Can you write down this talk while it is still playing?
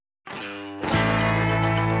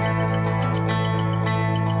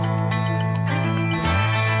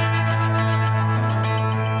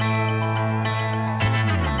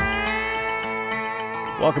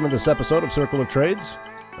Welcome to this episode of Circle of Trades.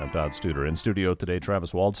 I'm Todd Studer. In studio today,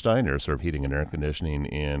 Travis Waldstein, Air Serv Heating and Air Conditioning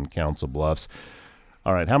in Council Bluffs.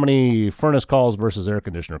 All right, how many furnace calls versus air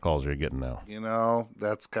conditioner calls are you getting now? You know,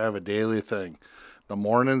 that's kind of a daily thing. The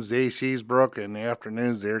mornings, the AC's broke, and the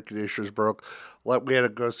afternoons, the air conditioner's broke. We had to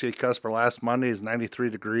go see a customer last Monday. It's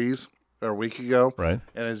 93 degrees, or a week ago. Right.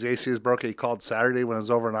 And his AC was broke. He called Saturday when I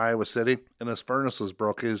was over in Iowa City, and his furnace was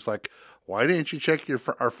broke. He was like, why didn't you check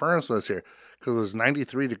our furnace was here? Because it was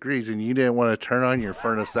 93 degrees, and you didn't want to turn on your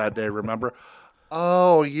furnace that day, remember?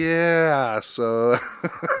 Oh, yeah. So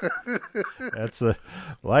that's the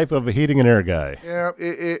life of a heating and air guy. Yeah,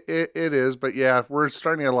 it is. But, yeah, we're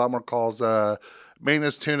starting to get a lot more calls.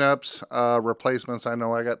 Maintenance tune-ups, replacements. I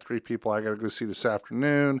know I got 3 people I got to go see this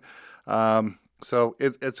afternoon. So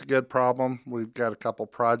it's a good problem. We've got a couple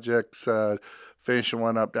projects, finishing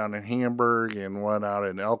one up down in Hamburg and one out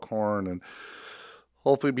in Elkhorn, and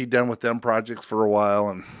hopefully be done with them projects for a while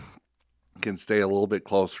and can stay a little bit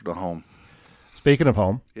closer to home. Speaking of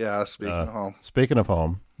home. Yeah, speaking of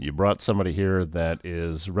home, you brought somebody here that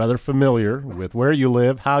is rather familiar with where you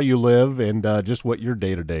live, how you live, and just what your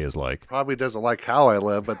day-to-day is like. Probably doesn't like how I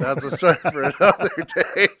live, but that's a story for another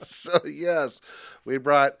day. So, yes, we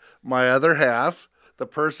brought my other half, the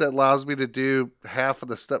person that allows me to do half of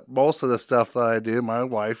the stuff, most of the stuff that I do, my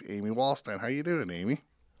wife, Amy Waldstein. How you doing, Amy?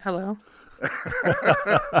 Hello.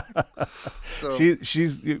 So,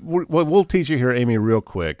 we'll teach you here, Amy, real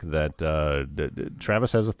quick that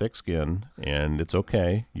Travis has a thick skin and it's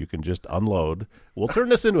okay. You can just unload. We'll turn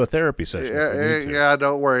this into a therapy session. Yeah,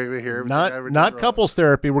 don't worry. We hear not couples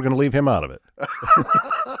therapy. We're going to leave him out of it.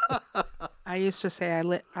 I used to say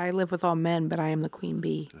I live with all men, but I am the queen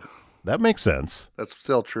bee. That makes sense. That's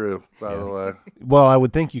still true, by the way. Well, I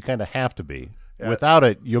would think you kind of have to be. Yeah. Without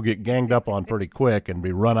it, you'll get ganged up on pretty quick and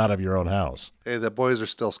be run out of your own house. Hey, the boys are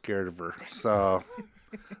still scared of her. So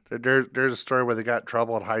there's a story where they got in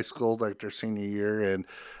trouble in high school, like their senior year, and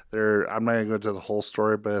I'm not going to go into the whole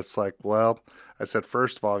story, but it's like, well, I said,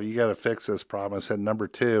 first of all, you got to fix this problem. I said, number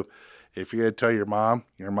 2, if you're going to tell your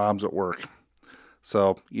mom's at work.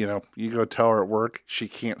 So, you go tell her at work, she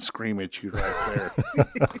can't scream at you right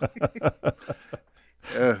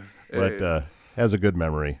there. But has a good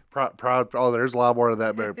memory. Proud. Oh, there's a lot more of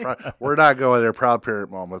that. We're not going there. Proud parent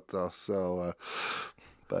moment, though. So,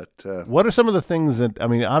 what are some of the things that,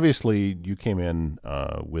 obviously you came in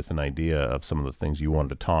with an idea of some of the things you wanted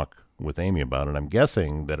to talk with Amy about, and I'm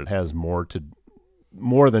guessing that it has more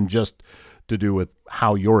than just to do with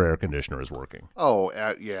how your air conditioner is working. Oh,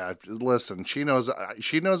 yeah. Listen, she knows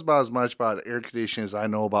about as much about air conditioning as I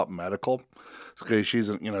know about medical. Because she's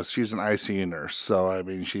an ICU nurse, so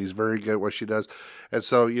she's very good at what she does, and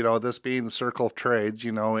so this being the circle of trades,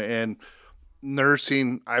 and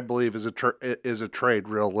nursing, I believe is a trade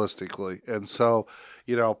realistically, and so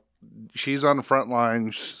she's on the front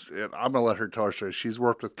line. And I'm gonna let her tell her story. She's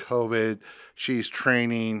worked with COVID, she's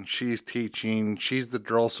training, she's teaching, she's the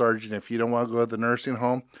drill sergeant. If you don't want to go to the nursing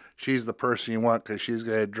home, she's the person you want because she's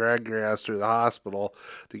gonna drag your ass through the hospital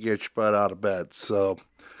to get your butt out of bed. So.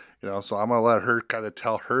 So I'm going to let her kind of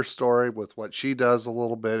tell her story with what she does a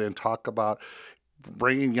little bit and talk about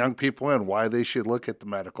bringing young people in, why they should look at the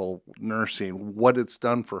medical nursing, what it's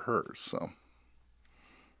done for her. So,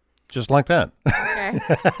 just like that. Okay.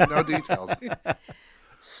 No details.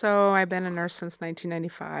 So I've been a nurse since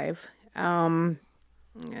 1995.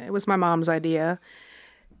 It was my mom's idea.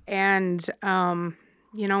 And, when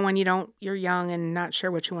you're young and not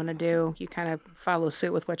sure what you want to do, you kind of follow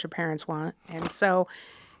suit with what your parents want. And so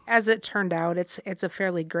as it turned out, it's a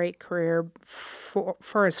fairly great career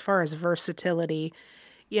for as far as versatility.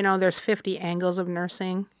 There's 50 angles of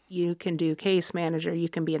nursing. You can do case manager. You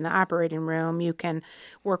can be in the operating room. You can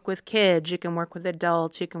work with kids. You can work with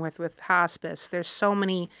adults. You can work with hospice. There's so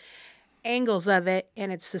many angles of it,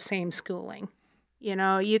 and it's the same schooling.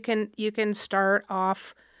 You can start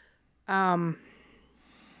off. A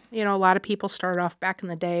lot of people started off back in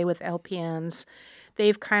the day with LPNs.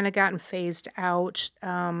 They've kind of gotten phased out.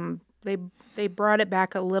 They brought it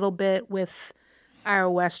back a little bit with Iowa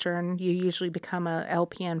Western. You usually become a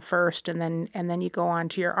LPN first, and then you go on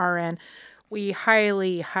to your RN. We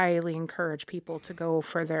highly, highly encourage people to go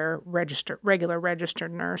for their regular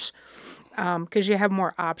registered nurse because you have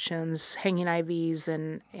more options, hanging IVs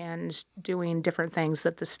and doing different things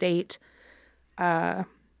that the state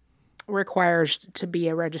requires to be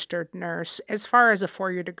a registered nurse. As far as a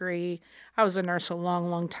 4-year degree, I was a nurse a long,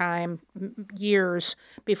 long time, years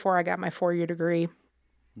before I got my 4-year degree.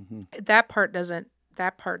 Mm-hmm. That part doesn't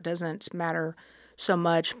matter so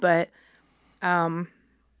much, but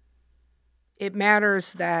it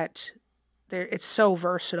matters that it's so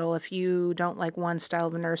versatile. If you don't like one style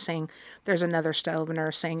of nursing, there's another style of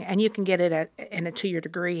nursing, and you can get it in a 2-year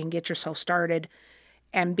degree and get yourself started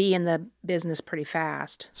and be in the business pretty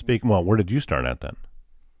fast. Well, where did you start at then?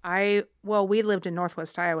 We lived in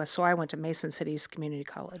Northwest Iowa, so I went to Mason City's community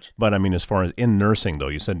college. But I mean, as far as in nursing, though,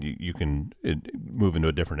 you said you can move into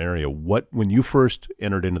a different area. When you first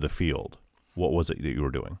entered into the field, what was it that you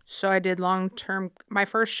were doing? So I did long-term. My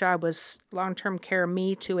first job was long-term care,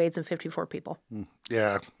 me, 2 aides, and 54 people.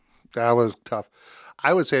 Yeah, that was tough.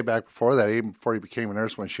 I would say back before that, even before you became a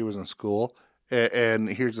nurse, when she was in school. And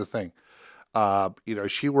here's the thing,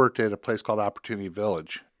 she worked at a place called Opportunity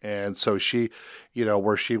Village. And so she,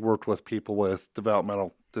 where she worked with people with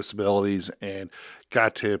developmental disabilities and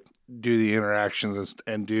got to do the interactions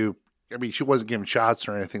and do, she wasn't giving shots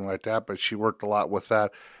or anything like that, but she worked a lot with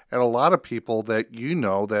that. And a lot of people that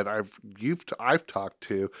that I've talked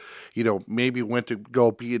to, maybe went to go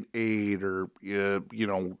be an aide or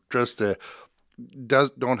just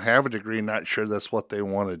don't have a degree, not sure that's what they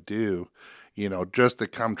want to do. Just to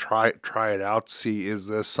come try it out, see, is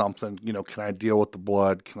this something, can I deal with the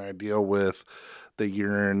blood? Can I deal with the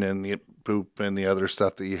urine and the poop and the other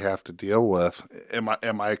stuff that you have to deal with? Am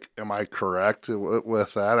I correct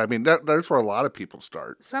with that? I mean, that's where a lot of people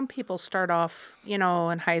start. Some people start off, in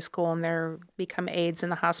high school and they become aides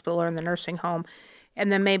in the hospital or in the nursing home,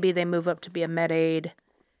 and then maybe they move up to be a med aide,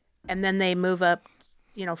 and then they move up,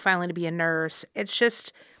 finally to be a nurse. It's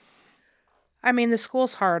just, the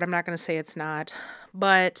school's hard. I'm not going to say it's not,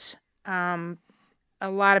 but a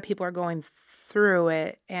lot of people are going through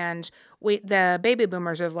it, and the baby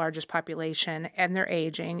boomers are the largest population, and they're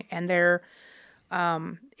aging, and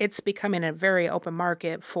it's becoming a very open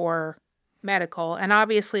market for medical. And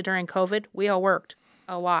obviously during COVID, we all worked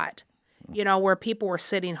a lot. Where people were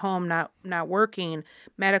sitting home not working,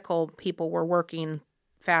 medical people were working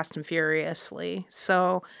fast and furiously.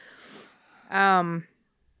 So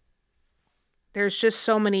there's just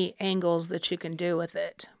so many angles that you can do with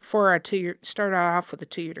it for start off with a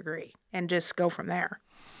 2-year degree and just go from there.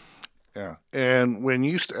 Yeah. And when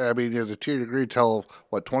you, as a 2-year degree till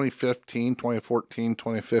 2014,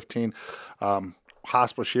 2015,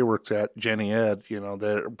 hospital she works at, Jenny Ed,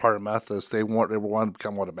 they're part of Methodist. They wanted to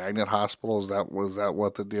become a magnet hospital. Was that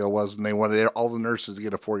what the deal was? And they wanted all the nurses to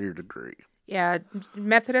get a 4-year degree. Yeah.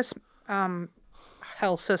 Methodist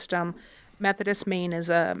health system. Methodist Maine is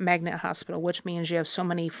a magnet hospital, which means you have so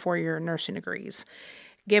many 4-year nursing degrees.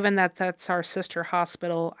 Given that that's our sister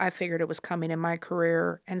hospital, I figured it was coming in my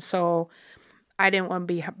career. And so I didn't want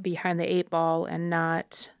to be behind the 8 ball and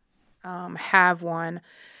not have one.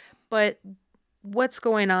 But what's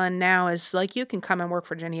going on now is you can come and work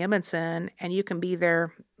for Jenny Edmondson and you can be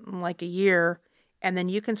there a year and then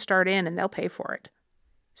you can start in and they'll pay for it.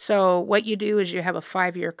 So what you do is you have a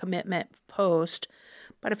 5-year commitment post.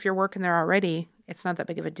 But if you're working there already, it's not that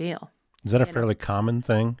big of a deal. Is that a fairly common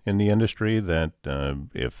thing in the industry that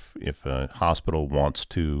if a hospital wants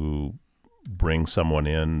to bring someone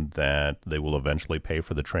in, that they will eventually pay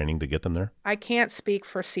for the training to get them there? I can't speak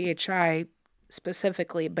for CHI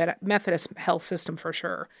specifically, but Methodist Health System for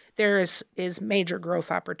sure. There is major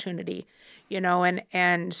growth opportunity,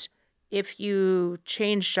 and if you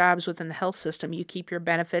change jobs within the health system, you keep your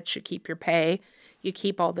benefits, you keep your pay, you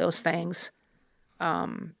keep all those things.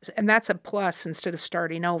 And that's a plus instead of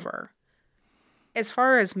starting over. As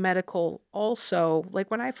far as medical also,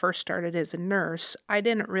 when I first started as a nurse, I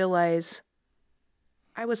didn't realize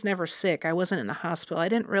I was never sick. I wasn't in the hospital. I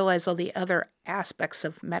didn't realize all the other aspects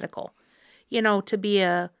of medical. To be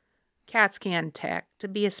a CAT scan tech, to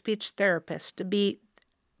be a speech therapist, to be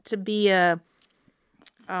a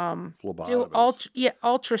do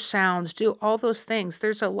ultrasounds, do all those things.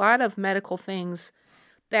 There's a lot of medical things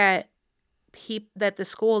that the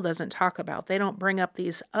school doesn't talk about. They don't bring up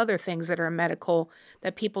these other things that are medical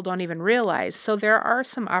that people don't even realize. So there are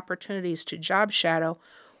some opportunities to job shadow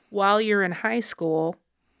while you're in high school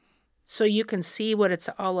so you can see what it's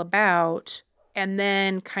all about and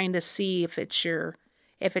then kind of see if it's your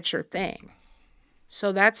thing.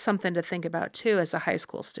 So that's something to think about too as a high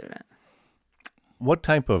school student. What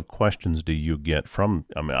type of questions do you get from,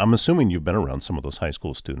 I'm assuming you've been around some of those high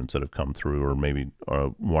school students that have come through or maybe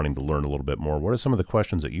are wanting to learn a little bit more. What are some of the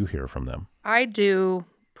questions that you hear from them? I do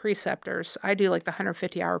preceptors. I do the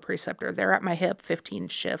 150-hour preceptor. They're at my hip 15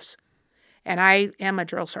 shifts. And I am a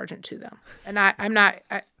drill sergeant to them. And I'm not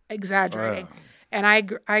exaggerating. And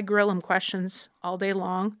I grill them questions all day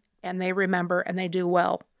long, and they remember and they do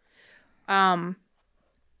well.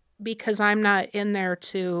 Because I'm not in there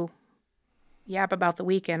to yap about the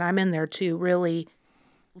weekend. I'm in there to really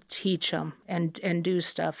teach them and do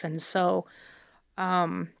stuff. And so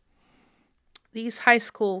these high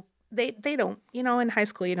school, they don't, in high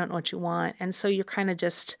school you don't know what you want. And so you're kind of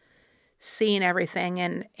just seeing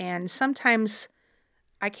everything. And sometimes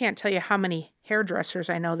I can't tell you how many hairdressers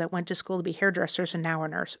I know that went to school to be hairdressers and now are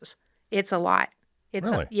nurses. It's a lot.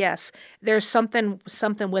 Really? Yes. There's something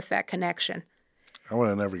with that connection. I would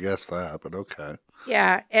have never guessed that, but okay.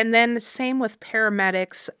 Yeah, and then same with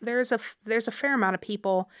paramedics. There's a fair amount of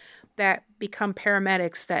people that become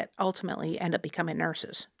paramedics that ultimately end up becoming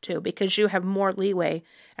nurses too, because you have more leeway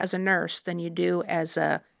as a nurse than you do as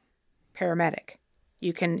a paramedic.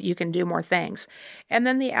 You can do more things. And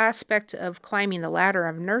then the aspect of climbing the ladder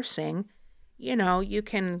of nursing, you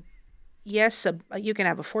can you can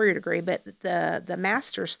have a 4-year degree, but the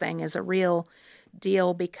master's thing is a real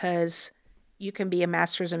deal because you can be a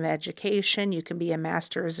master's in education. You can be a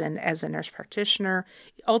master's in as a nurse practitioner.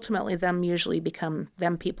 Ultimately, people usually become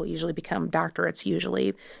doctorates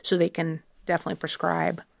usually, so they can definitely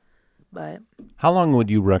prescribe. But how long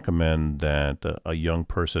would you recommend that a young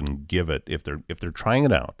person give it if they're trying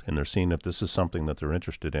it out and they're seeing if this is something that they're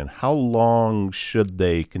interested in? How long should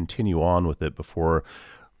they continue on with it before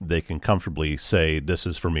they can comfortably say this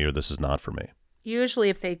is for me or this is not for me? Usually,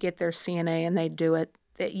 if they get their CNA and they do it,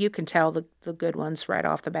 that you can tell the good ones right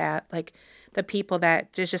off the bat. Like the people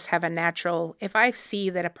that just have a natural, if I see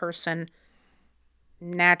that a person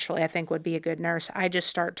naturally I think would be a good nurse, I just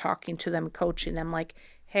start talking to them, coaching them like,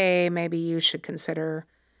 hey, maybe you should consider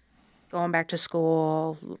going back to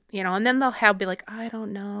school, and then they'll be like, I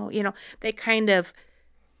don't know. They kind of,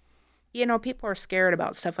 people are scared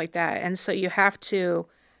about stuff like that. And so you have to,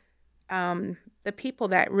 the people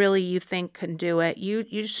that really you think can do it, you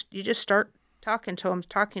just start talking to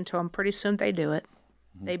them, pretty soon they do it.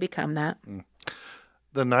 They become that.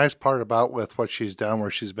 The nice part about with what she's done,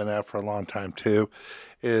 where she's been at for a long time too,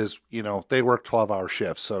 is, they work 12-hour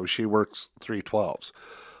shifts. So she works 3 12s.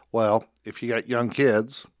 Well, if you got young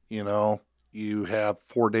kids, you have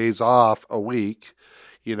 4 days off a week,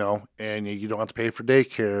 and you don't have to pay for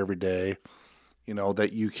daycare every day,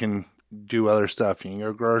 that you can do other stuff. You can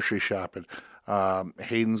go grocery shopping.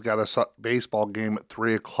 Hayden's got a baseball game at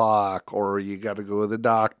 3:00, or you got to go to the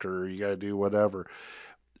doctor, or you got to do whatever.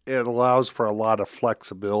 It allows for a lot of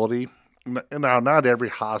flexibility. Now, not every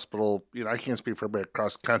hospital, I can't speak for everybody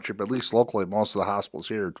across the country, but at least locally, most of the hospitals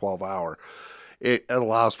here are 12-hour. It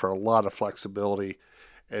allows for a lot of flexibility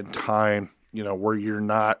and time, where you're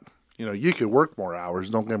not, you could work more hours,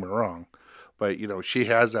 don't get me wrong. But, she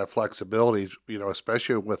has that flexibility,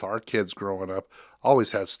 especially with our kids growing up,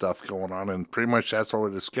 always had stuff going on. And pretty much that's why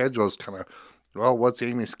the schedule is kind of, well, what's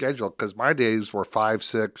Amy's schedule? Because my days were 5,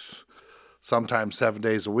 6, sometimes 7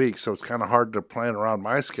 days a week. So it's kind of hard to plan around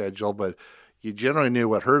my schedule. But you generally knew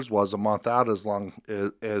what hers was a month out, as long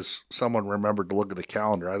as someone remembered to look at the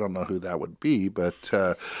calendar. I don't know who that would be, but,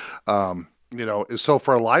 so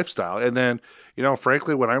for a lifestyle. And then,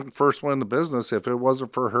 frankly, when I first went in the business, if it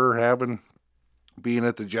wasn't for her being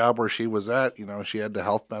at the job where she was at, she had the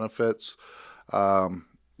health benefits, and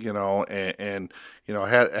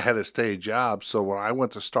had a steady job. So when I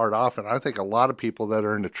went to start off, and I think a lot of people that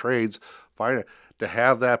are in the trades find it to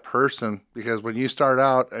have that person, because when you start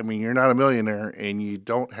out, you're not a millionaire and you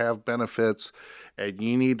don't have benefits, and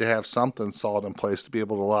you need to have something solid in place to be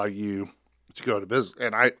able to allow you to go to business.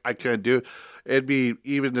 And I couldn't do it. It'd be,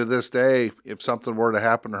 even to this day, if something were to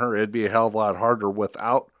happen to her, it'd be a hell of a lot harder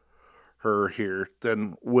without her here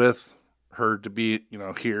than with her to be,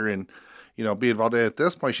 here and, be involved. And at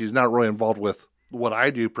this point, she's not really involved with what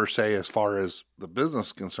I do per se, as far as the business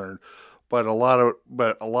is concerned. But a lot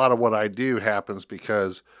of what I do happens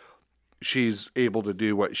because she's able to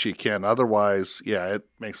do what she can. Otherwise, yeah, it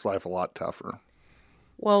makes life a lot tougher.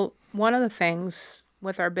 Well, one of the things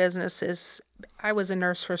with our business is I was a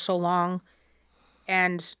nurse for so long,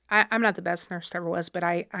 and I'm not the best nurse there ever was, but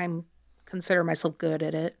I'm consider myself good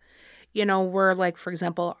at it. We're like, for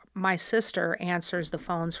example, my sister answers the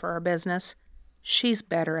phones for our business. She's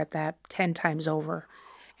better at that 10 times over.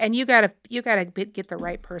 And you gotta get the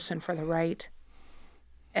right person for the right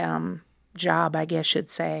job, I guess you'd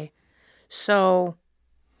say. So,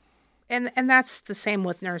 and that's the same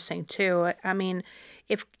with nursing too.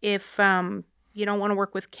 If you don't want to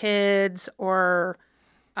work with kids, or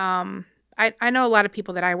I know a lot of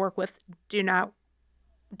people that I work with do not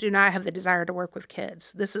have the desire to work with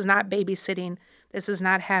kids. This is not babysitting. This is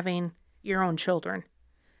not having your own children.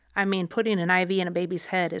 Putting an IV in a baby's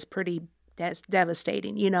head is pretty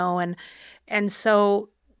devastating, and so,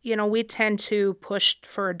 we tend to push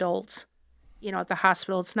for adults, at the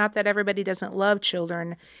hospital. It's not that everybody doesn't love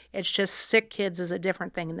children. It's just sick kids is a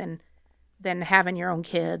different thing than having your own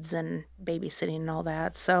kids and babysitting and all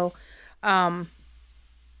that. So,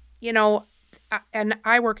 and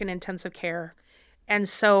I work in intensive care. And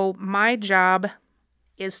so my job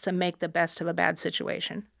is to make the best of a bad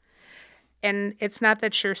situation. And it's not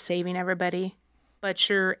that you're saving everybody, but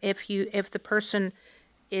if the person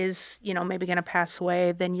is, maybe going to pass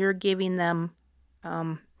away, then you're giving them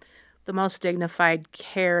the most dignified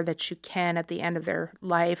care that you can at the end of their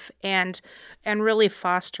life, and really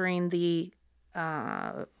fostering the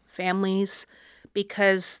families,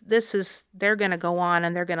 because they're going to go on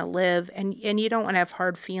and they're going to live, and you don't want to have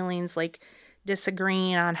hard feelings like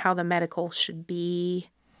disagreeing on how the medical should be.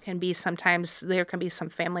 Sometimes there can be some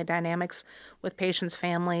family dynamics with patients'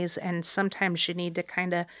 families, and sometimes you need to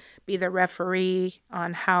kind of be the referee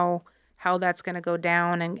on how that's going to go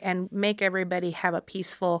down, and make everybody have a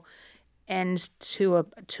peaceful end to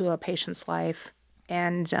a patient's life,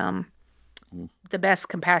 and the best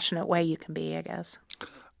compassionate way you can be, I guess.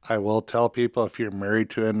 I will tell people, if you're married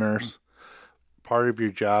to a nurse, part of your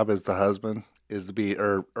job as the husband is to be,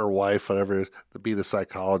 or wife, whatever it is, to be the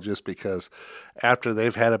psychologist, because after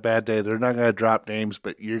they've had a bad day, they're not going to drop names,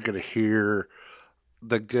 but you're going to hear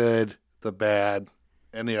the good, the bad.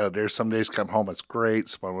 And, there's some days come home, it's great.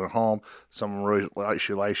 Someone went home, someone really likes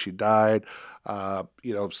she died.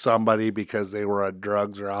 Somebody, because they were on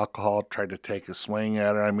drugs or alcohol, tried to take a swing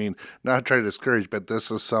at her. I mean, not trying to discourage, but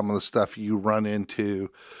this is some of the stuff you run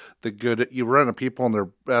into. You run into people in their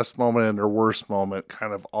best moment and their worst moment,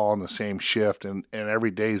 kind of all in the same shift, and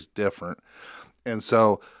every day is different. And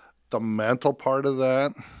so the mental part of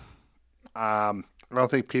that, I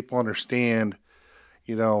don't think people understand.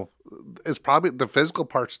 It's probably, the physical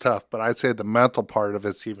part's tough, but I'd say the mental part of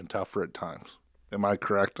it's even tougher at times. Am I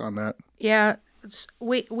correct on that? Yeah,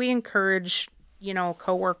 we encourage,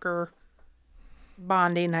 coworker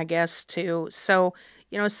bonding, I guess, too. So,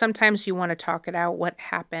 sometimes you want to talk it out, what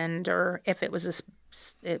happened, or if it was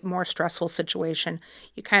a more stressful situation,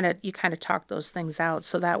 you kind of talk those things out,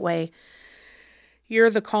 so that way you're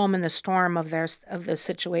the calm in the storm of the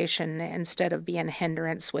situation, instead of being a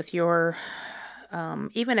hindrance with your.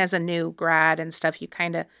 Even as a new grad and stuff,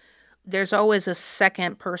 there's always a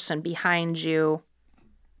second person behind you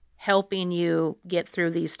helping you get through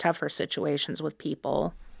these tougher situations with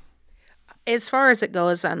people. As far as it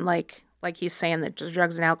goes on, like he's saying, that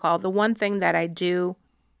drugs and alcohol, the one thing that I do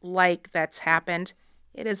like that's happened,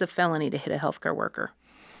 it is a felony to hit a healthcare worker.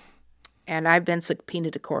 And I've been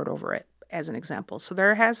subpoenaed to court over it, as an example. So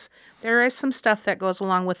there is some stuff that goes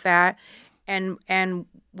along with that. And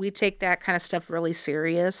we take that kind of stuff really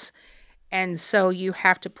serious. And so you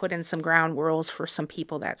have to put in some ground rules for some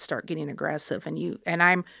people that start getting aggressive. And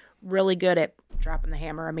I'm really good at dropping the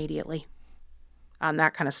hammer immediately on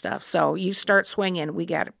that kind of stuff. So you start swinging, we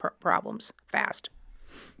got problems fast.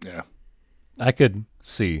 Yeah. I could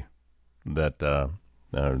see that.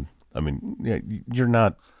 I mean, yeah, you're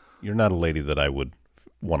not a lady that I would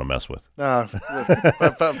want to mess with.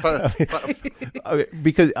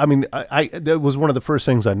 Because I that was one of the first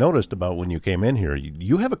things I noticed about when you came in here.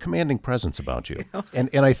 You have a commanding presence about you, and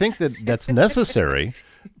I think that's necessary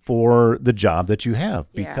for the job that you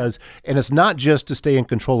have, because and it's not just to stay in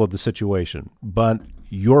control of the situation, but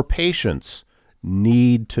your patients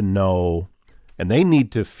need to know, and they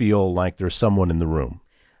need to feel like there's someone in the room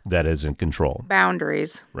that is in control.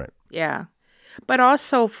 Boundaries. Right. Yeah. But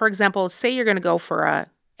also, for example, say you're going to go for a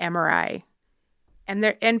MRI,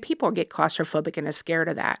 and people get claustrophobic and are scared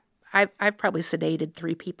of that. I've probably sedated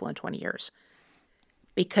 3 people in 20 years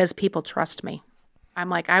because people trust me. I'm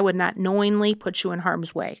like, I would not knowingly put you in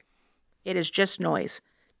harm's way. It is just noise.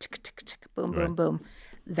 Tick, tick, tick, boom, boom, boom.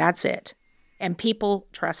 That's it. And people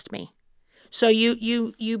trust me. So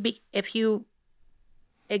if you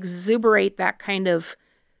exuberate that kind of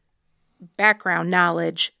background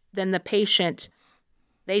knowledge, then the patient,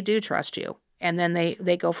 they do trust you, and then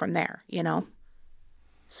they go from there,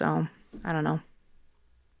 So I don't know.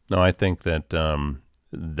 No, I think that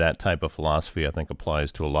that type of philosophy, I think,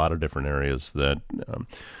 applies to a lot of different areas. That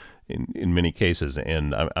in many cases,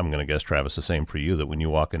 and I'm going to guess, Travis, the same for you. That when you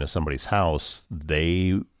walk into somebody's house,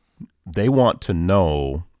 they want to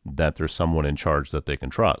know that there's someone in charge that they can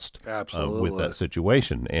trust. Absolutely. With that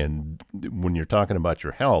situation. And when you're talking about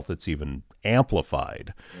your health, it's even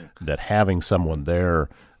amplified that having someone there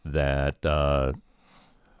that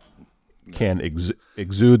can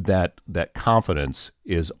exude that confidence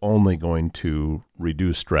is only going to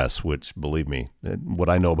reduce stress, which, believe me, what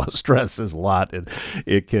I know about stress is a lot.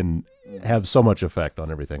 It can have so much effect on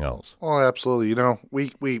everything else. Oh, absolutely.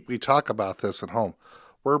 We talk about this at home.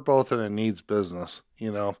 We're both in a needs business.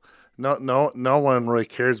 No one really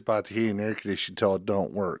cares about the heating and air conditioning until it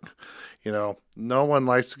don't work. No one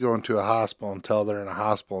likes to go into a hospital until they're in a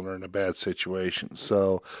hospital and they're in a bad situation.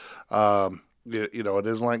 So, it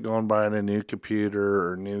isn't like going buying a new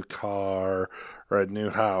computer or new car or a new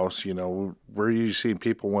house. We're usually seeing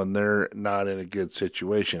people when they're not in a good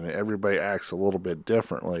situation. Everybody acts a little bit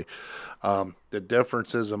differently. The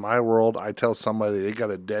difference is, in my world, I tell somebody they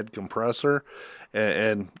got a dead compressor,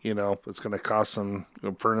 and it's going to cost them,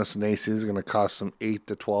 furnace and AC is going to cost them $8,000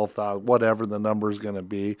 to $12,000, whatever the number is going to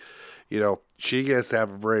be. She gets to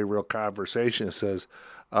have a very real conversation that says,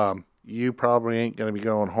 you probably ain't going to be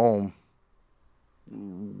going home.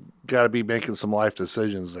 Got to be making some life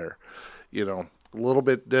decisions there. A little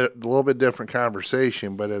bit different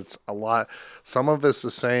conversation, but it's a lot. Some of it's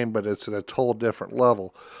the same, but it's at a total different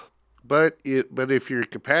level. But if you're a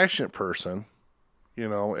compassionate person,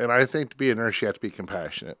 and I think to be a nurse, you have to be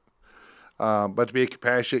compassionate. But to be a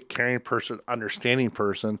compassionate, caring person, understanding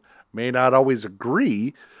person, may not always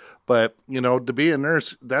agree. But, to be a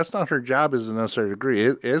nurse, that's not her job, isn't necessarily to agree.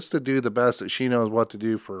 It's to do the best that she knows what to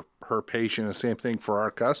do for her patient. The same thing for our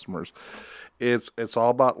customers. It's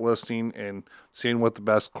all about listening and seeing what the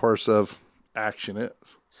best course of action is.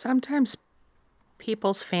 Sometimes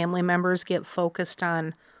people's family members get focused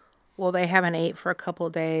on, well, they haven't ate for a couple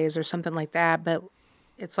of days or something like that. But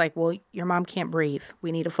it's like, well, your mom can't breathe.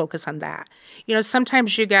 We need to focus on that.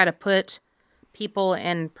 Sometimes you got to put people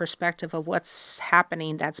in perspective of what's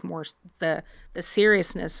happening. That's more the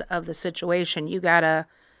seriousness of the situation. You gotta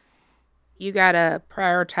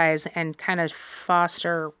prioritize and kind of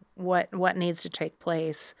foster what needs to take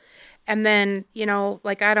place. And then,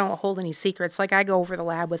 like, I don't hold any secrets. Like, I go over the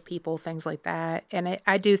lab with people, things like that. And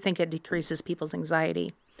I do think it decreases people's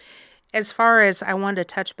anxiety. As far as I wanted to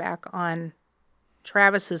touch back on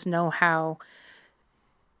Travis's know-how,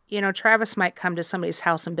 Travis might come to somebody's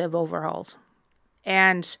house in bib overalls.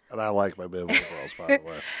 And I like my bib overalls, by the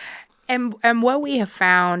way. And what we have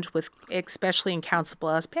found with, especially in Council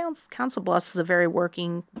Bluffs is a very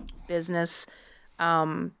working business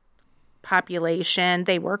population.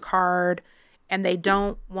 They work hard, and they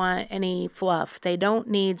don't want any fluff. They don't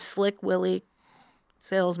need slick willy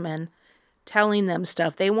salesmen telling them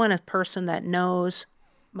stuff. They want a person that knows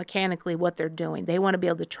mechanically what they're doing. They want to be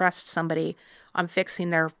able to trust somebody on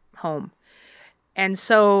fixing their home. And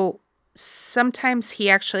so sometimes he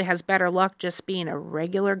actually has better luck just being a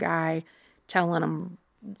regular guy telling them,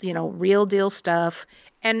 real deal stuff.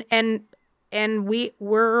 And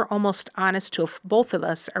we're almost honest both of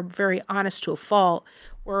us are very honest to a fault,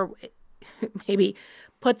 where maybe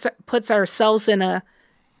puts ourselves in a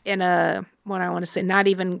what I want to say, not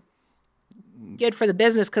even good for the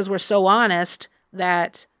business, because we're so honest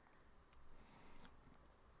that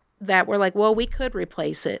we're like, well, we could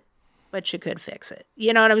replace it, but you could fix it.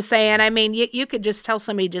 You know what I'm saying? I mean, you could just tell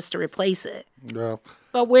somebody just to replace it. Yeah.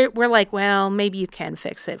 But we're like, well, maybe you can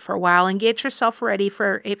fix it for a while and get yourself ready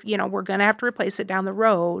for, if, we're going to have to replace it down the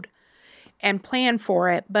road, and plan for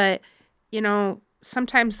it. But,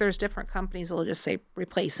 sometimes there's different companies that will just say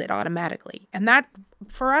replace it automatically. And that,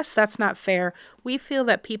 for us, that's not fair. We feel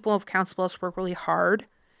that people of Council Bluffs work really hard,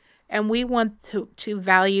 and we want to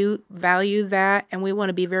value that, and we want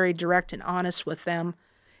to be very direct and honest with them,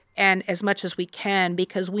 and as much as we can,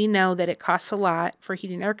 because we know that it costs a lot for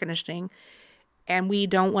heating and air conditioning, and we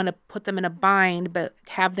don't want to put them in a bind, but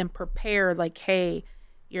have them prepared, like, hey,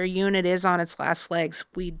 your unit is on its last legs.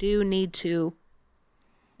 We do need to,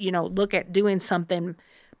 look at doing something,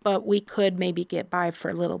 but we could maybe get by for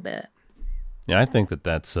a little bit. Yeah, I think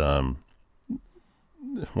that's, that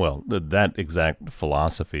exact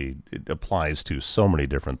philosophy, it applies to so many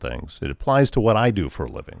different things. It applies to what I do for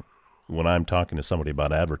a living when I'm talking to somebody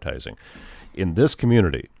about advertising. In this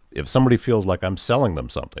community, if somebody feels like I'm selling them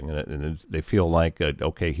something, and they feel like,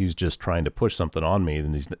 okay, he's just trying to push something on me,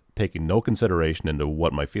 and he's taking no consideration into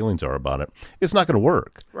what my feelings are about it, it's not going to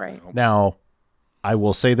work. Right. Now, I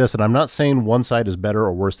will say this, and I'm not saying one side is better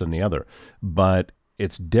or worse than the other, but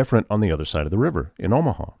it's different on the other side of the river in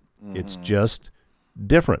Omaha. Mm-hmm. It's just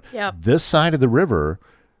different. Yep. This side of the river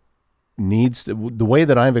needs to, the way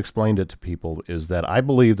that I've explained it to people is that I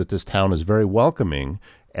believe that this town is very welcoming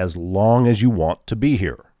as long as you want to be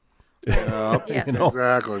here. Yes.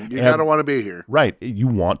 Exactly. You got to want to be here. Right. You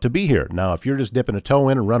want to be here. Now, if you're just dipping a toe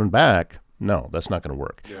in and running back, no, that's not going to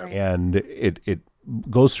work. Yeah. And it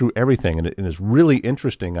goes through everything. And it is really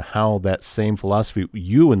interesting how that same philosophy,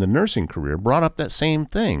 you in the nursing career, brought up that same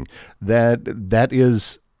thing. That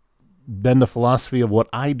is been the philosophy of what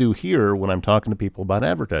I do here when I'm talking to people about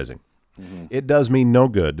advertising. Mm-hmm. It does me no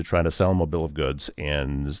good to try to sell them a bill of goods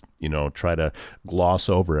and, try to gloss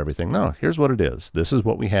over everything. No, here's what it is. This is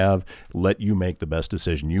what we have. Let you make the best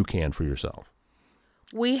decision you can for yourself.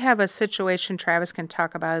 We have a situation Travis can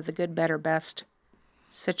talk about, the good, better, best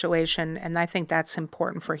situation, and I think that's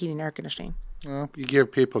important for heating and air conditioning. Well, you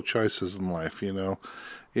give people choices in life, you know.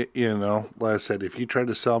 Like I said, if you tried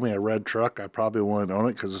to sell me a red truck, I probably wouldn't own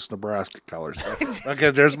it because it's Nebraska colors. So,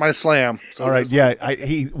 okay, there's my slam. So all right, yeah,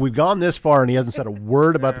 we've gone this far, and he hasn't said a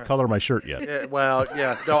word about the color of my shirt yet. Yeah, well,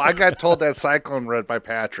 yeah, no, I got told that cyclone red by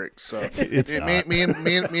Patrick. So It's me not. and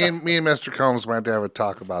Mr. Combs might have to have a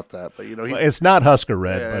talk about that. But Well, it's not Husker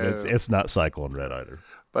red, Yeah, but it's not Cyclone red either.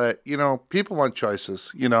 But, people want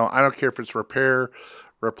choices. I don't care if it's repair,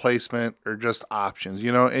 replacement, or just options,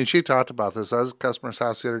 And she talked about this. I was at a customer's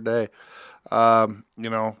house the other day.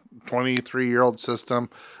 23-year-old system.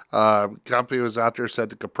 Company was out there,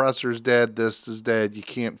 said the compressor's dead, this is dead, you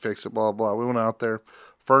can't fix it, blah, blah. We went out there.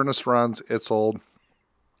 Furnace runs, it's old.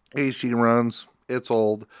 AC runs, it's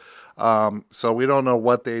old. So we don't know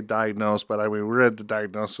what they diagnosed, but we read the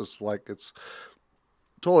diagnosis like it's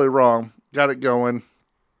totally wrong. Got it going.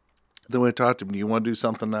 Then we talked to him, do you want to do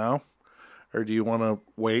something now? Or do you want to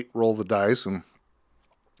wait, roll the dice? And,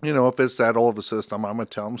 if it's that old of a system, I'm going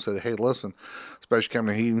to tell them, say, hey, listen, especially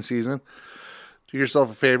coming to heating season, do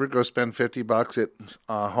yourself a favor, go spend $50 at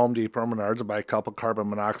Home Depot or Menards and buy a couple carbon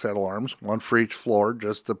monoxide alarms, one for each floor,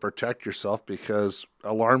 just to protect yourself, because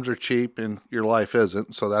alarms are cheap and your life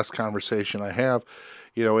isn't. So that's a conversation I have.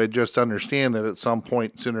 Just understand that at some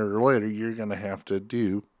point, sooner or later, you're going to have to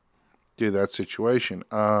do that situation.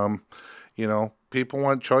 People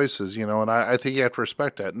want choices, and I think you have to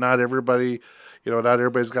respect that. Not everybody's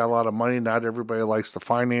got a lot of money. Not everybody likes to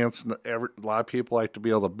finance. A lot of people like to be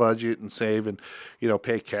able to budget and save and,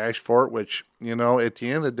 pay cash for it, which, at the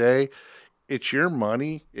end of the day, it's your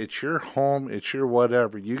money, it's your home, it's your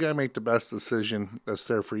whatever. You got to make the best decision that's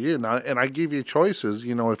there for you. Now, and I give you choices,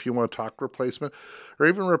 if you want to talk replacement or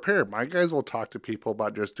even repair. My guys will talk to people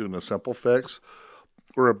about just doing a simple fix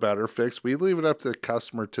or a better fix. We leave it up to the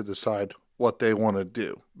customer to decide what they want to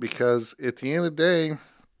do, because at the end of the day,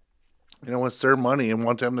 it's their money, and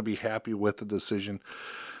want them to be happy with the decision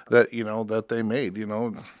that, that they made.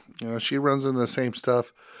 She runs into the same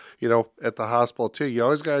stuff, at the hospital too. You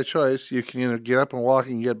always got a choice. You can either get up and walk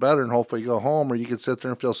and get better and hopefully go home, or you can sit there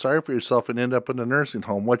and feel sorry for yourself and end up in a nursing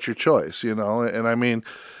home. What's your choice? And I mean,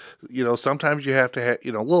 sometimes you have to have,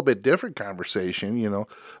 a little bit different conversation,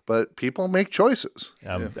 but people make choices.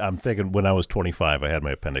 I'm thinking when I was 25, I had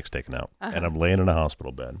my appendix taken out, and I'm laying in a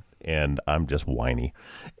hospital bed, and I'm just whiny,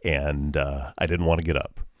 and I didn't want to get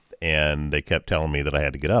up, and they kept telling me that I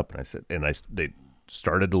had to get up, and I said, they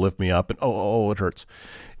started to lift me up, and it hurts,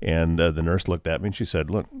 and the nurse looked at me and she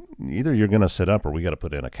said, look, either you're going to sit up or we got to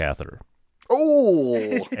put in a catheter.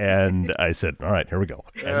 Oh, and I said, all right, here we go.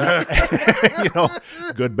 And,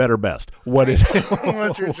 good, better, best. What is it?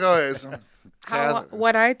 What's your choice?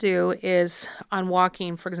 What I do is on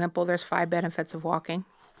walking, for example, there's 5 benefits of walking.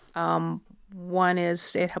 One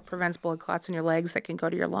is it prevents blood clots in your legs that can go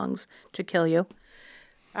to your lungs to kill you.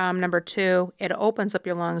 Number 2, it opens up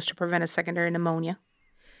your lungs to prevent a secondary pneumonia.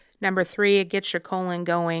 Number 3, it gets your colon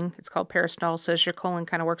going. It's called peristalsis. Your colon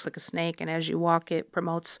kind of works like a snake, and as you walk, it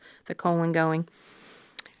promotes the colon going.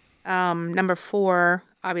 Number 4,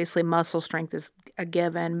 obviously muscle strength is a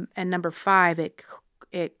given. And number 5,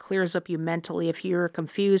 it clears up you mentally. If you're a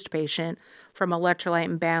confused patient from electrolyte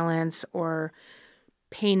imbalance or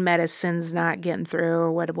pain medicines not getting through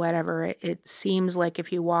or whatever, it seems like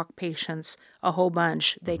if you walk patients a whole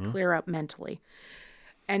bunch, they clear up mentally.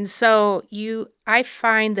 And so I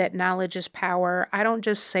find that knowledge is power. I don't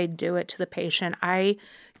just say do it to the patient. I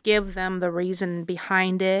give them the reason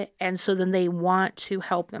behind it, and so then they want to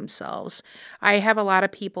help themselves. I have a lot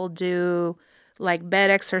of people do like bed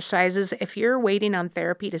exercises. If you're waiting on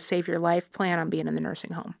therapy to save your life, plan on being in the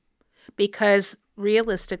nursing home, because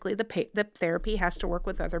realistically, the therapy has to work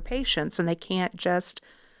with other patients, and they can't just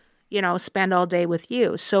spend all day with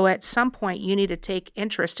you. So at some point, you need to take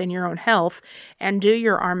interest in your own health and do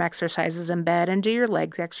your arm exercises in bed and do your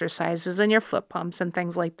leg exercises and your foot pumps and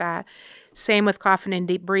things like that. Same with coughing and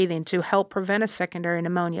deep breathing to help prevent a secondary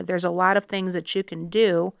pneumonia. There's a lot of things that you can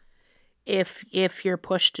do if you're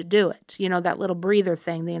pushed to do it. That little breather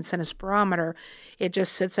thing, the incentive it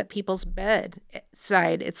just sits at people's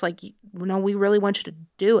bedside. It's like, we really want you to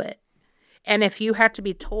do it. And if you have to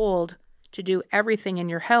be told to do everything in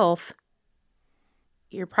your health,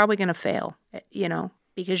 you're probably going to fail,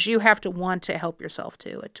 because you have to want to help yourself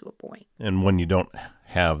to a point. And when you don't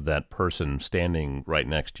have that person standing right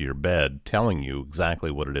next to your bed telling you exactly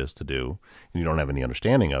what it is to do, and you don't have any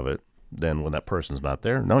understanding of it, then when that person's not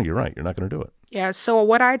there, no, you're right, you're not going to do it. Yeah, so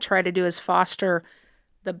what I try to do is foster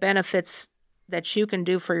the benefits that you can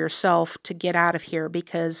do for yourself to get out of here,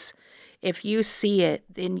 because if you see it,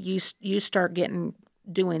 then you start doing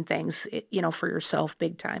things, for yourself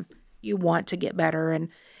big time. You want to get better,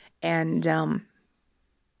 And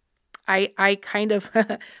I kind of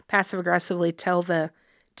passive aggressively tell the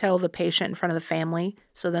patient in front of the family,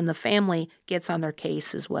 so then the family gets on their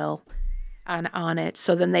case as well on it.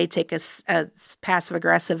 So then they take a passive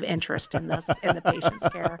aggressive interest in the patient's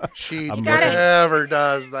care. She never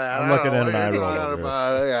does that. I'm looking at an eye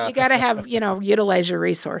roll. Yeah. You got to have, utilize your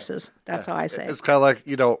resources. That's how I say it. It's kind of like,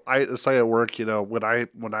 I say at work,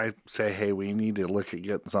 when I say, hey, we need to look at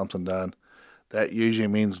getting something done, that usually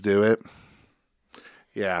means do it.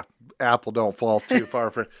 Yeah, apple don't fall too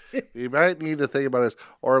far from. You might need to think about this.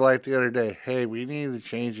 Or like the other day, hey, we need to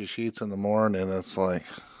change the sheets in the morning. It's like,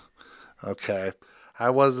 okay, I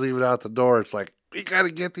wasn't even out the door. It's like, you got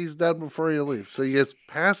to get these done before you leave. So it's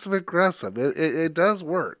passive aggressive. It does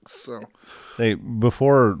work. So, hey,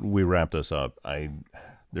 before we wrap this up,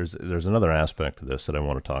 there's another aspect to this that I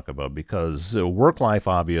want to talk about, because work life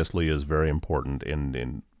obviously is very important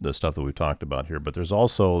in the stuff that we've talked about here, but there's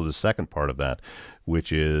also the second part of that,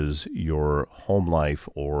 which is your home life,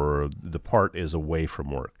 or the part is away from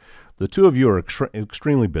work. The two of you are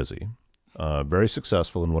extremely busy, very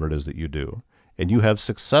successful in what it is that you do, and you have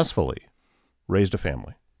successfully raised a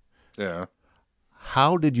family. Yeah.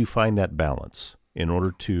 How did you find that balance in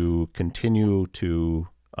order to continue to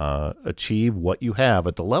achieve what you have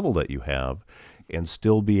at the level that you have, and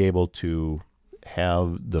still be able to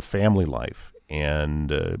have the family life?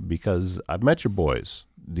 And because I've met your boys,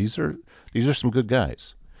 these are some good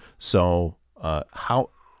guys. So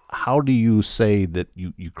how do you say that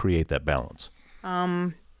you create that balance?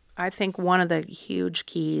 I think one of the huge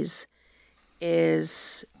keys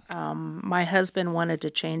is my husband wanted to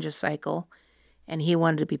change a cycle, and he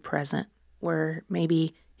wanted to be present, where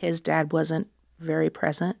maybe his dad wasn't very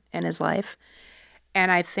present in his life.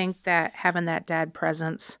 And I think that having that dad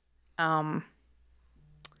presence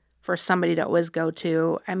for somebody to always go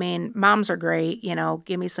to, I mean, moms are great,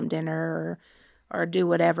 give me some dinner or do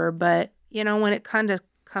whatever. But, when it kind of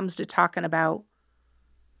comes to talking about,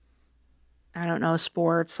 I don't know,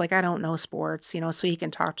 sports, like I don't know sports, so he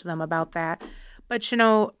can talk to them about that. But,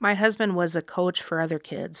 my husband was a coach for other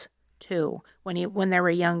kids too, when they were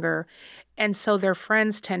younger. And so their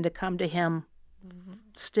friends tend to come to him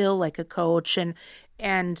still like a coach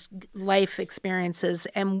and life experiences.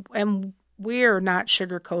 And we're not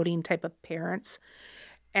sugarcoating type of parents.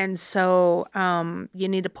 And so you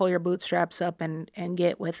need to pull your bootstraps up and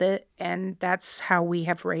get with it. And that's how we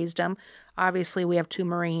have raised them. Obviously, we have 2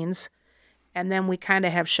 Marines. And then we kind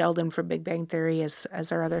of have Sheldon for Big Bang Theory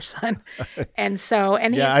as our other son. And so,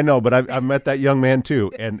 yeah, I know, but I've met that young man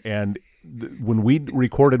too. And when we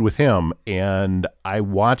recorded with him, and I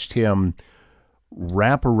watched him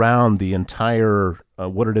wrap around the entire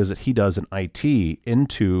what it is that he does in IT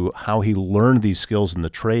into how he learned these skills in the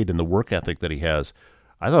trade and the work ethic that he has,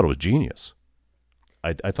 I thought it was genius.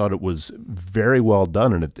 I thought it was very well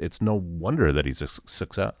done, and it's no wonder that he's a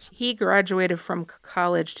success. He graduated from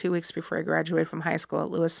college 2 weeks before I graduated from high school at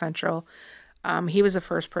Lewis Central. He was the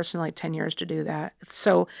first person in like 10 years to do that.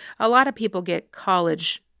 So a lot of people get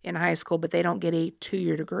college in high school, but they don't get a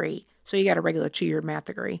 2-year degree. So you got a regular 2-year math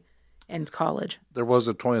degree in college. There was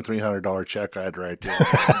a $2,300 check I'd write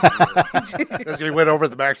to because you went over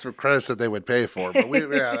the maximum credits that they would pay for. But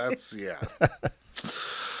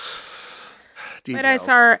But as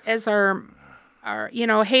our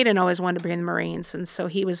Hayden always wanted to be in the Marines, and so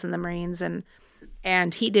he was in the Marines, and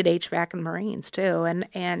he did HVAC in the Marines too,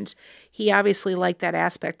 and he obviously liked that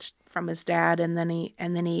aspect from his dad, and then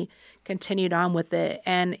he continued on with it.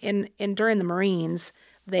 And during the Marines,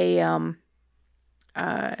 they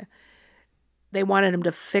wanted him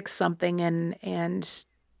to fix something, and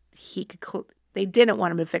he could. They didn't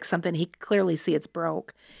want him to fix something. He could clearly see it's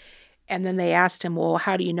broke. And then they asked him, well,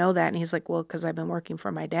 how do you know that? And he's like, well, because I've been working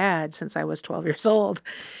for my dad since I was 12 years old,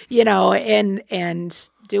 and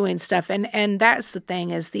doing stuff. And that's the thing,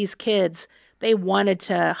 is these kids, they wanted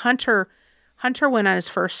to. Hunter went on his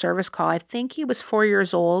first service call. I think he was 4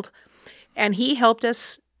 years old, and he helped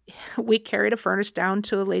us. We carried a furnace down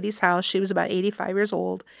to a lady's house. She was about 85 years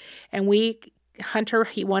old. And Hunter,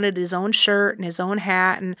 he wanted his own shirt and his own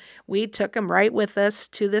hat, and we took him right with us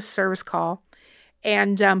to this service call.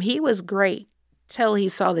 And he was great till he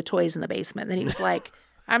saw the toys in the basement. Then he was like,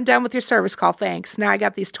 I'm done with your service call, thanks. Now I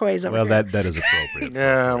got these toys over here. Well, that is appropriate.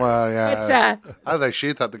 Yeah, well, yeah. But, I think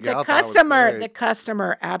she thought the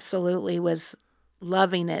customer absolutely was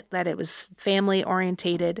loving it, that it was family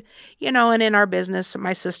orientated, and in our business,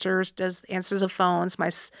 my sister answers the phones.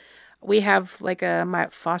 We have like my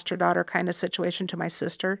foster daughter kind of situation to my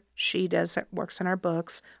sister. She works in our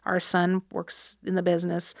books. Our son works in the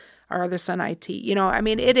business. Our other son, IT.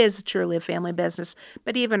 It is truly a family business.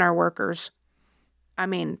 But even our workers,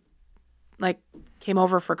 like came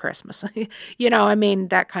over for Christmas. I mean,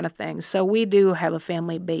 that kind of thing. So we do have a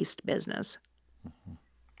family-based business.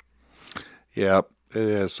 Yeah, it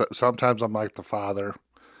is. Sometimes I'm like the father.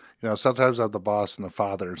 Sometimes I'm the boss and the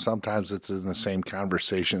father, and sometimes it's in the same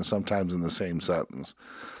conversation, sometimes in the same sentence.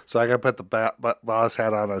 So I got to put the boss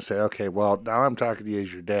hat on and say, okay, well, now I'm talking to you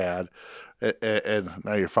as your dad and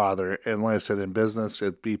now your father. And like I said, in business,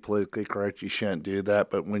 it'd be politically correct. You shouldn't do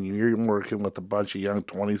that. But when you're working with a bunch of young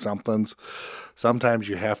 20-somethings, sometimes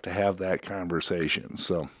you have to have that conversation.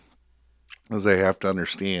 So as they have to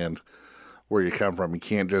understand where you come from. You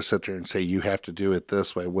can't just sit there and say you have to do it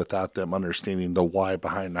this way without them understanding the why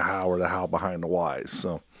behind the how or the how behind the why.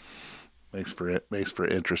 So makes for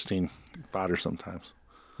interesting fodder sometimes.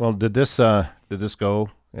 Well, did this go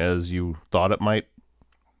as you thought it might,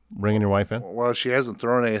 bringing your wife in? Well, she hasn't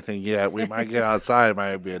thrown anything yet. We might get outside. It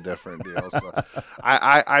might be a different deal. So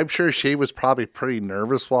I'm sure she was probably pretty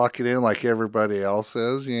nervous walking in like everybody else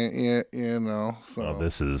is, So. Well,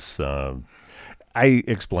 this is... I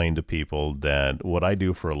explain to people that what I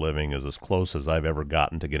do for a living is as close as I've ever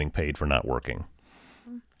gotten to getting paid for not working,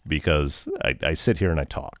 because I sit here and I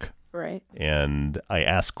talk. Right. And I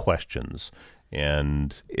ask questions,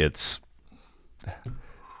 and it's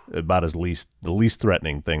about the least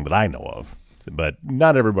threatening thing that I know of. But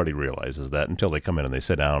not everybody realizes that until they come in and they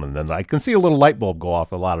sit down, and then I can see a little light bulb go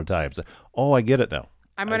off a lot of times. Oh, I get it now.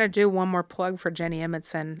 I'm going to do one more plug for Jenny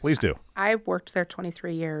Emmetson. Please do. I've worked there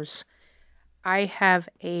 23 years. I have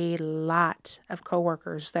a lot of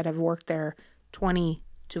coworkers that have worked there 20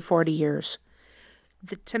 to 40 years.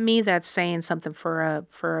 To me, that's saying something for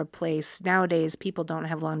a place. Nowadays, people don't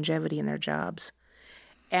have longevity in their jobs.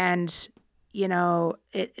 And,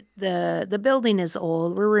 the building is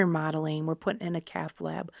old. We're remodeling. We're putting in a cath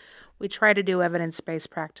lab. We try to do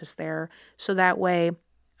evidence-based practice there. So that way,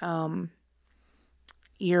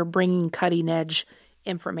 you're bringing cutting-edge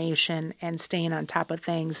information and staying on top of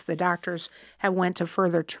things. The doctors have went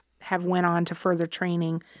on to further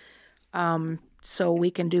training, so we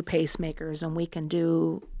can do pacemakers and we can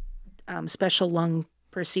do special lung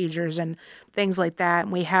procedures and things like that.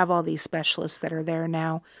 And we have all these specialists that are there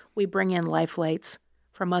now. We bring in life flights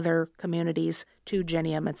from other communities to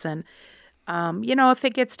Jenny Emmetson. If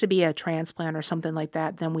it gets to be a transplant or something like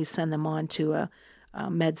that, then we send them on to a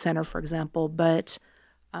med center, for example. But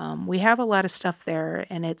we have a lot of stuff there,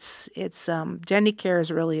 and it's Jenny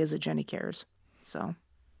Cares really is a Jenny Cares. So,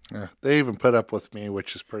 yeah, they even put up with me,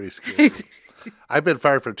 which is pretty scary. I've been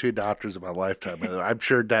fired from 2 doctors in my lifetime, and I'm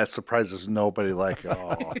sure that surprises nobody like at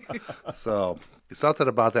all. So it's something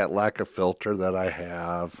about that lack of filter that I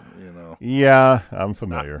have, Yeah, I'm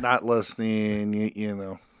familiar. Not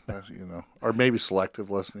listening, or maybe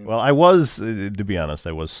selective listening. Well, I was, to be honest,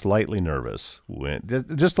 I was slightly nervous when,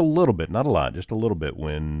 just a little bit, not a lot, just a little bit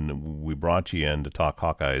when we brought you in to talk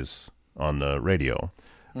Hawkeyes on the radio.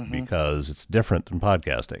 Because it's different than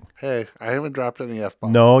podcasting. Hey, I haven't dropped any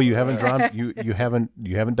F-bombs. No, you haven't dropped. You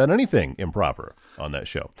haven't done anything improper on that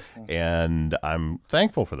show, and I'm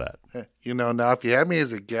thankful for that. Now if you have me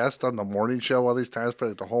as a guest on the morning show all these times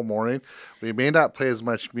for the whole morning, we may not play as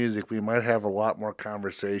much music. We might have a lot more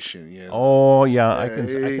conversation. Oh yeah, I can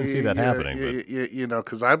see that happening.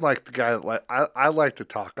 Because I'm like the guy that I like to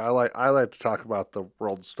talk. I like to talk about the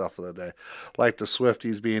world stuff of the day, like the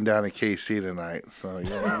Swifties being down in KC tonight. So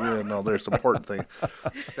there's important things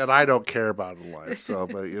that I don't care about in life. So,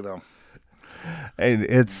 but and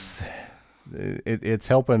it's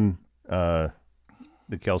helping the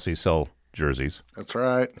Kelsey sell jerseys. That's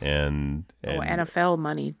right. And NFL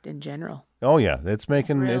money in general. Oh yeah, it's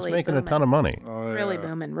making booming. A ton of money. Oh, yeah. Really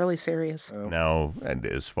booming, really serious. Now, and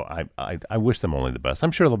I wish them only the best.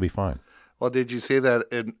 I'm sure they'll be fine. Well, did you see that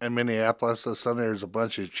in Minneapolis this Sunday? There's a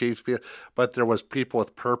bunch of Chiefs people, but there was people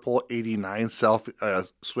with purple 89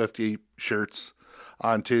 Swiftie shirts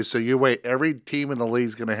on too. So you wait, every team in the league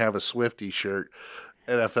is going to have a Swiftie shirt,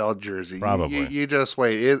 NFL jersey. Probably. You just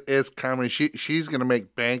wait. It's coming. She's going to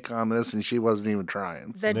make bank on this, and she wasn't even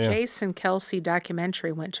trying. The Jason Kelsey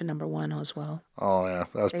documentary went to #1 as well. Oh yeah,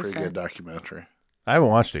 that was a pretty good documentary. I haven't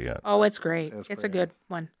watched it yet. Oh, it's great. It's a good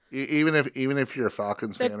one. Even if you're a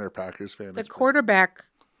Falcons fan or a Packers fan, the quarterback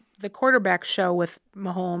show with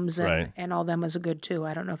Mahomes and all them is a good too.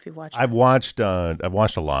 I don't know if you've watched. I've watched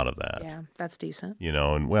a lot of that. Yeah, that's decent. And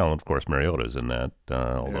of course Mariota's in that,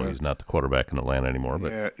 although he's not the quarterback in Atlanta anymore.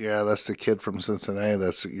 But yeah, that's the kid from Cincinnati.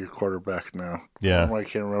 That's your quarterback now. Yeah, I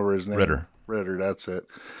can't remember his name. Ritter. Ritter, that's it.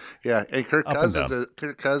 Yeah, and Kirk Up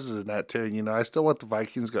and Cousins is in that too. And, I still want the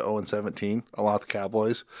Vikings to go 0-17 along with the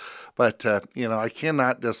Cowboys. But, I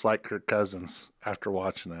cannot dislike Kirk Cousins after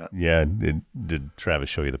watching that. Yeah, did Travis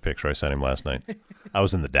show you the picture I sent him last night? I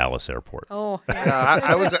was in the Dallas airport. Oh, yeah.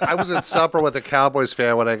 I was at supper with a Cowboys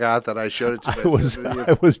fan when I got that. I showed it to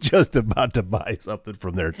I was just about to buy something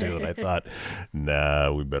from there too, and I thought,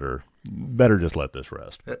 nah, we better just let this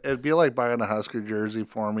rest. It'd be like buying a Husker jersey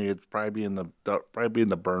for me. It'd probably be in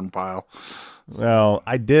the burn pile. Well,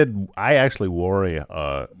 I actually wore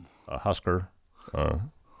a Husker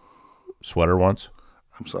sweater once.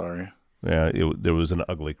 I'm sorry. Yeah, there was an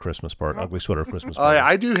ugly Christmas part, ugly sweater Christmas Oh, party. yeah,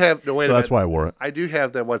 I do have. No, wait so a that's minute. why I wore it. I do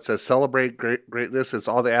have that. What says celebrate greatness? It's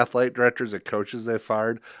all the athletic directors and coaches they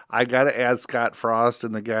fired. I got to add Scott Frost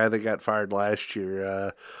and the guy that got fired last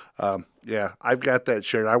year. Yeah, I've got that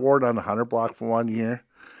shirt. I wore it on the 100 block for 1 year.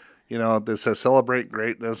 That says celebrate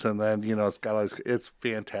greatness, and then it's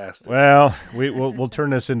fantastic. Well, we'll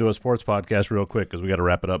turn this into a sports podcast real quick because we got to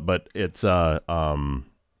wrap it up. But it's I'm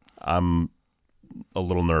a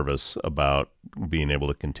little nervous about being able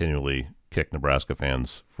to continually kick Nebraska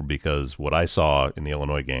fans because what I saw in the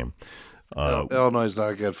Illinois game. Illinois is not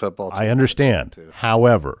a good football team. I understand.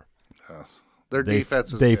 However, yes. Their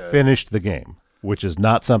defense is they good. finished the game, which is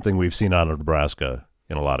not something we've seen out of Nebraska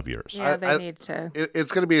in a lot of years. Yeah, they need to.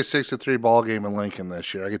 It's going to be a 6-3 ball game in Lincoln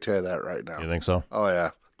this year. I can tell you that right now. You think so? Oh, yeah.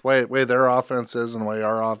 The way their offense is and the way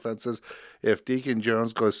our offense is, if Deacon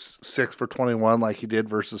Jones goes 6 for 21 like he did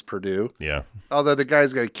versus Purdue, yeah. Although the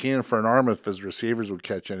guy's got a cannon for an arm if his receivers would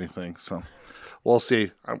catch anything. So we'll see.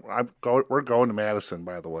 We're going to Madison,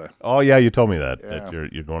 by the way. Oh, yeah, you told me that Yeah.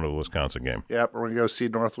 you're going to the Wisconsin game. Yep, we're going to go see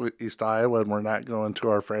Northeast Iowa, and we're not going to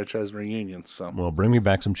our franchise reunion. So Well, bring me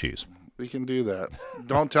back some cheese. we can do that.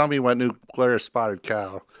 Don't tell me what New Glarus spotted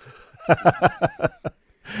cow.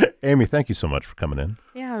 Amy, thank you so much for coming in.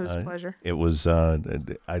 Yeah, it was a pleasure. It was a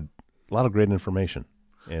lot of great information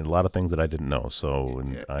and a lot of things that I didn't know, so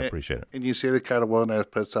I appreciate it. And you see the kind of woman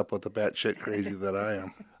that puts up with the batshit crazy that I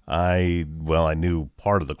am. I knew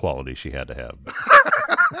part of the quality she had to have.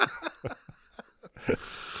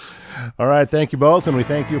 All right, thank you both, and we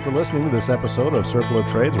thank you for listening to this episode of Circle of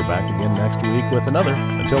Trades. We're back again next week with another.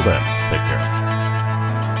 Until then, take care.